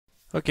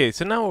Okay,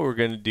 so now what we're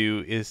going to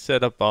do is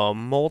set up a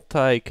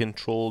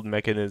multi-controlled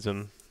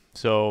mechanism.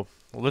 So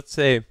let's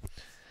say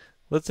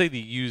the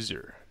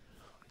user,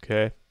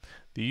 okay?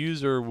 The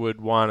user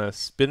would want to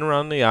spin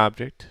around the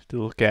object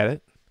to look at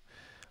it.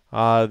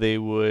 They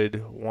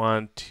would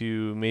want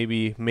to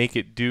maybe make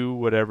it do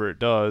whatever it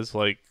does,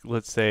 like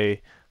let's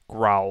say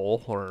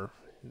growl or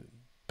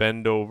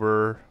bend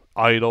over,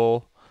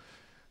 idle.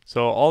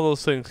 So all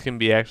those things can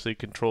be actually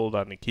controlled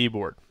on the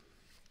keyboard.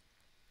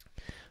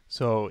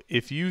 So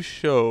if you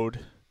showed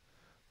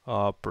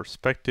a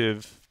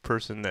prospective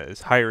person that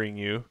is hiring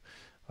you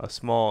a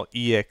small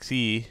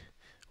exe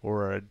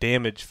or a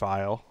damage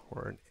file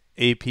or an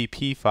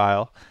app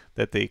file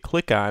that they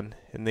click on,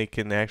 and they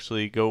can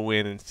actually go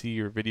in and see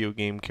your video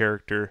game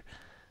character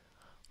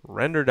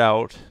rendered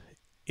out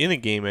in a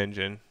game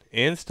engine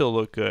and still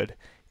look good.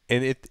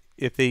 And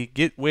if they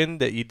get wind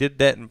that you did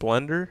that in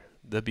Blender,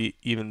 they'll be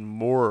even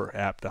more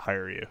apt to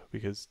hire you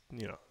because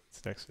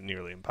it's next to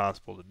nearly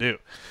impossible to do.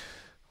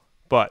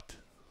 But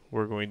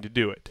we're going to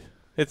do it.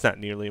 It's not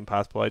nearly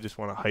impossible. I just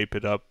want to hype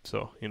it up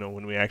so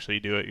when we actually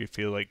do it, you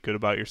feel like good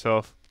about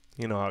yourself.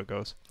 You know how it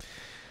goes.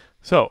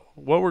 So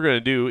what we're going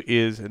to do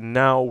is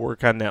now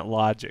work on that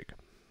logic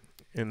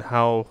and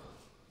how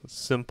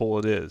simple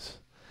it is.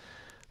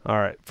 All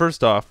right,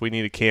 first off, we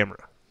need a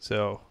camera.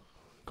 So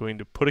I'm going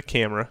to put a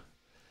camera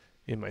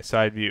in my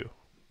side view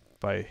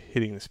by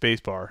hitting the space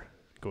bar,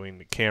 going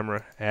to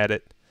camera, add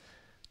it,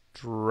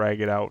 drag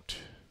it out,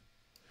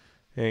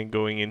 and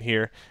going in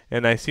here.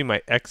 And I see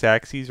my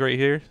x-axis right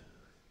here.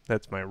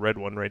 That's my red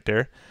one right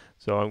there.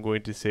 So I'm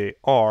going to say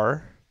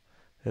R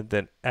and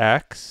then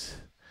X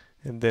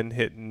and then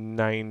hit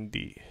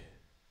 90.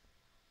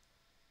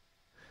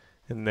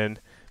 And then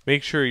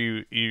make sure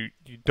you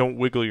don't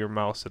wiggle your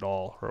mouse at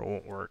all or it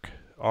won't work.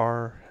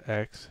 R,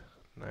 X,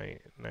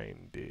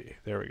 90.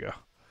 There we go.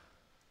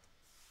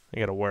 I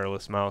got a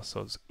wireless mouse,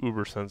 so it's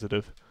uber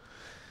sensitive.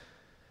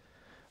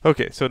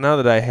 Okay, so now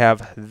that I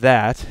have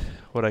that,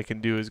 what I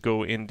can do is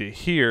go into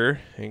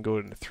here and go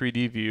into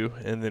 3D view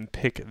and then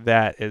pick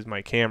that as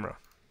my camera.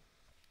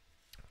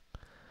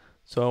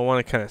 So I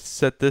want to kind of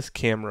set this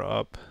camera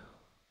up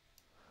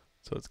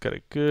so it's got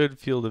a good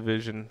field of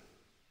vision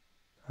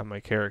on my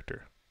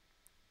character.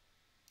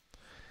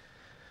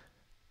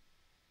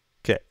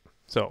 Okay,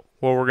 so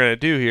what we're going to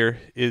do here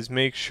is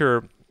make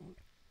sure,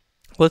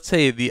 let's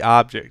say the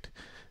object,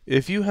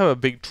 if you have a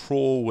big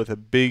troll with a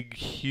big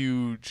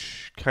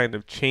huge kind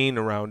of chain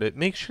around it,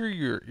 make sure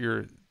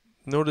you're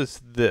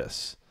notice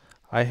this.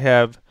 I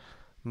have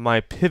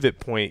my pivot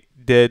point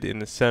dead in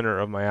the center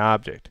of my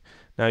object.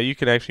 Now you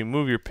can actually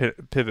move your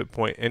pivot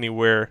point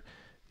anywhere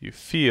you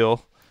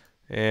feel,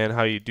 and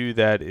how you do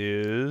that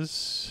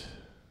is,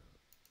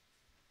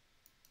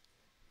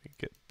 let me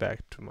get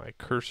back to my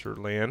cursor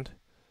land.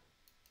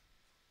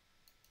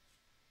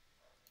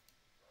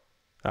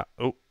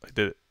 Oh, I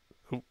did it.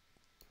 Oh.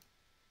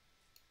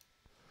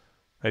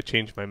 I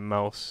changed my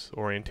mouse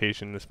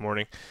orientation this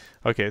morning.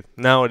 Okay,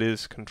 now it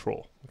is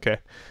control. Okay,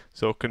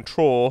 so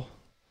control,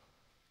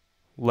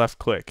 left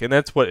click, and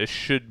that's what it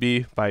should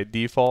be by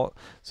default.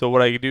 So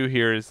what I can do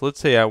here is, let's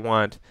say I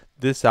want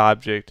this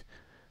object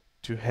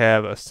to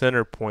have a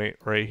center point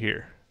right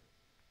here.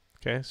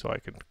 Okay, so I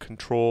can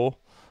control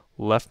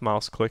left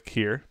mouse click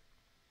here,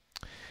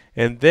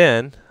 and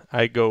then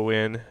I go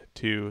in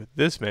to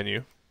this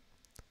menu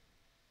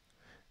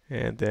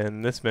and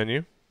then this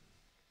menu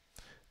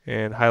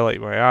and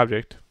highlight my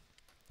object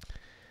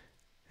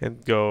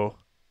and go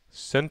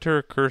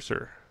center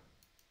cursor.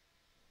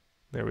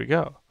 There we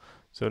go.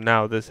 So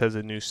now this has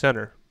a new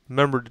center.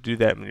 Remember to do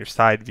that in your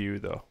side view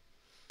though.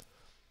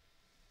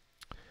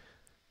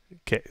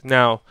 Okay,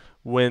 now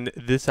when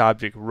this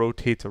object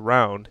rotates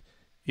around,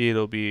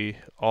 it'll be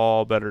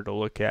all better to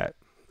look at.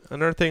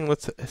 Another thing,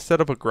 let's set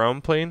up a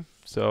ground plane.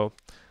 So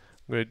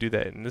I'm going to do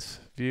that in this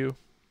view.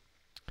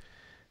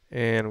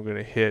 And I'm going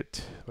to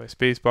hit my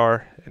space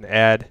bar and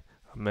add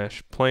a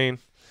mesh plane.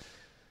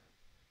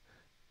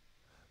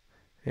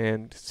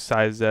 And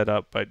size that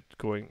up by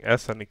going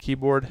S on the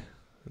keyboard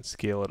and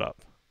scale it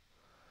up.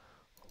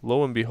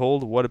 Lo and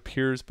behold, what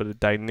appears but a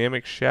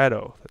dynamic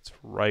shadow. That's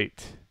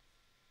right.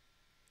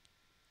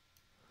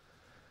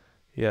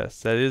 Yes,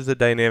 that is a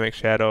dynamic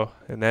shadow,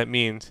 and that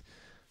means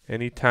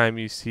anytime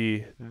you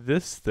see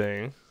this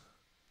thing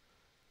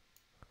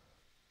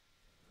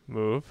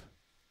move,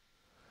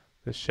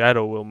 the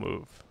shadow will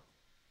move.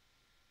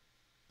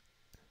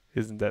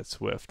 Isn't that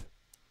swift?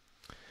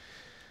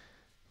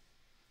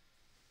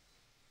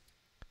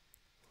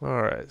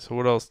 Alright, so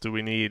what else do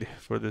we need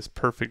for this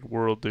perfect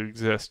world to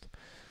exist?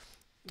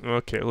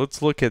 Okay,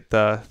 let's look at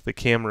the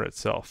camera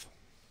itself.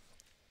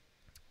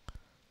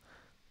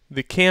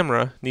 The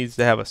camera needs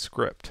to have a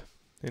script,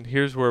 and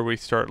here's where we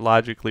start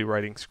logically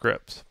writing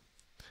scripts.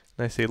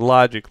 And I say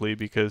logically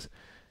because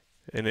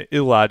in an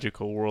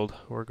illogical world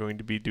we're going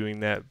to be doing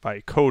that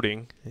by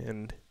coding,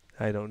 and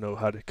I don't know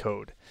how to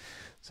code.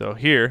 So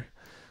here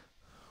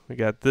we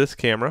got this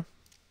camera,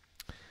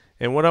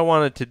 and what I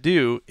want it to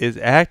do is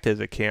act as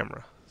a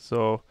camera.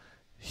 So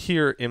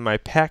here in my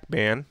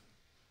Pac-Man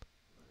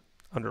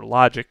under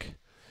logic,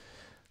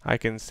 I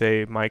can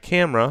say my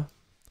camera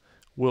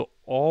will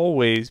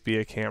always be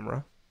a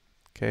camera,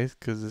 okay,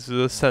 because this is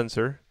a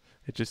sensor.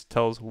 It just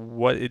tells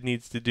what it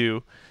needs to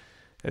do.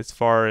 As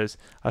far as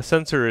a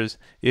sensor is,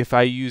 if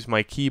I use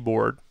my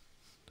keyboard,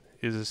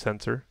 is a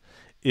sensor.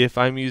 If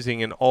I'm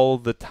using an all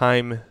the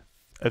time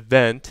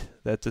event,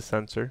 that's a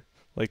sensor.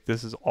 Like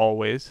this is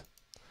always.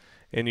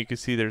 And you can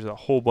see there's a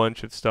whole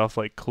bunch of stuff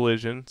like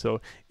collision. So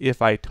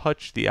if I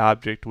touch the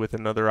object with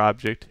another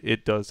object,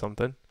 it does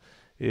something.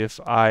 If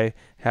I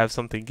have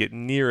something get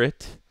near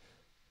it,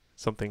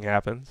 something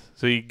happens.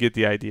 So you get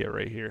the idea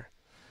right here.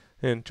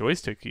 And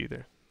joystick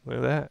either. Look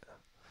at that.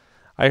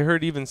 I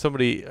heard even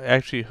somebody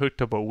actually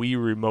hooked up a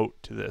Wii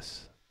remote to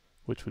this,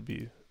 which would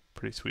be a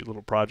pretty sweet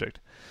little project.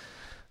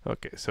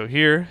 Okay, so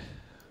here,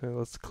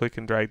 let's click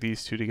and drag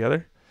these two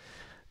together.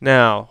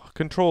 Now,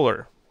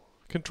 controller.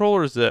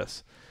 Controller is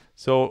this.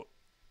 So,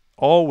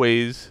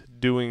 always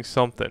doing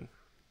something.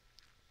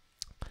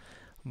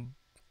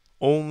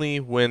 Only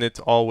when it's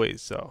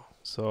always so.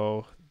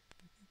 So,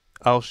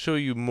 I'll show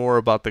you more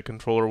about the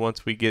controller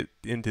once we get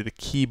into the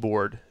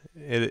keyboard.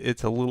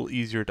 It's a little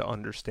easier to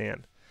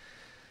understand.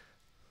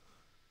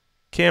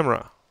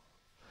 Camera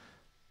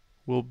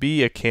will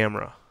be a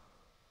camera.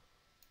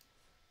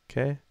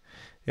 Okay?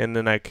 And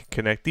then I can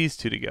connect these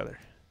two together.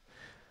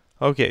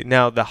 Okay,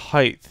 now the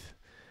height.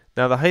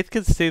 Now the height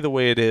can stay the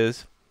way it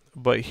is,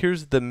 but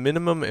here's the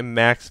minimum and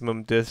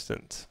maximum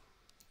distance.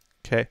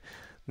 Okay,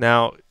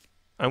 now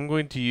I'm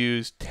going to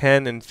use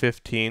 10 and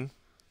 15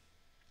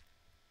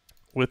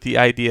 with the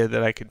idea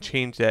that I can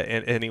change that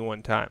at any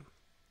one time.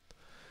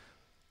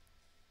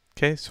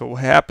 Okay, so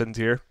what happens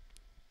here,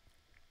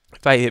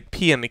 if I hit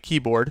P on the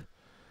keyboard,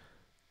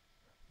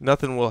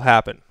 nothing will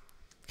happen.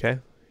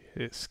 Okay,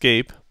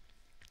 escape.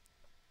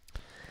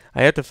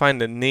 I have to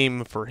find a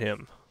name for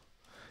him.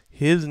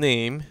 His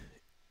name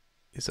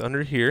is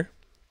under here.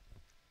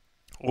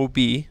 OB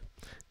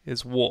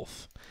is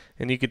Wolf.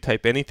 And you can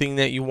type anything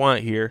that you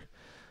want here,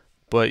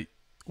 but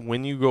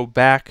when you go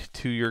back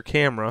to your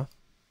camera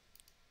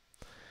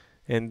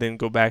and then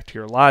go back to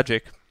your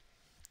logic,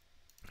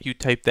 you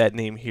type that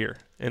name here,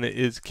 and it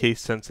is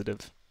case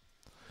sensitive.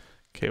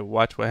 Okay,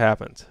 watch what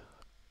happens.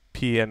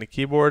 P on the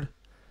keyboard,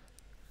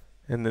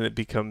 and then it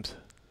becomes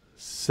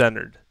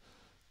centered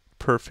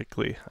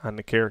perfectly on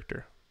the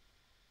character.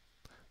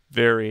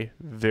 Very,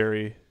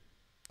 very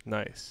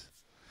nice.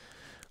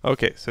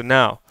 Okay, so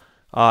now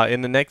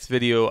in the next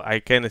video I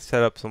kind of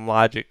set up some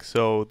logic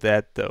so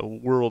that the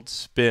world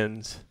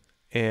spins,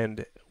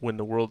 and when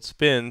the world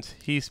spins,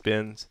 he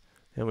spins,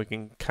 and we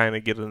can kind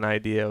of get an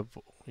idea of,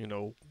 you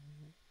know,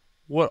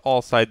 what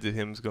all sides of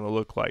him is going to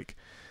look like.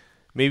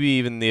 Maybe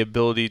even the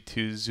ability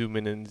to zoom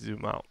in and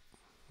zoom out.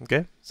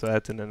 Okay, so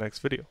that's in the next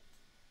video.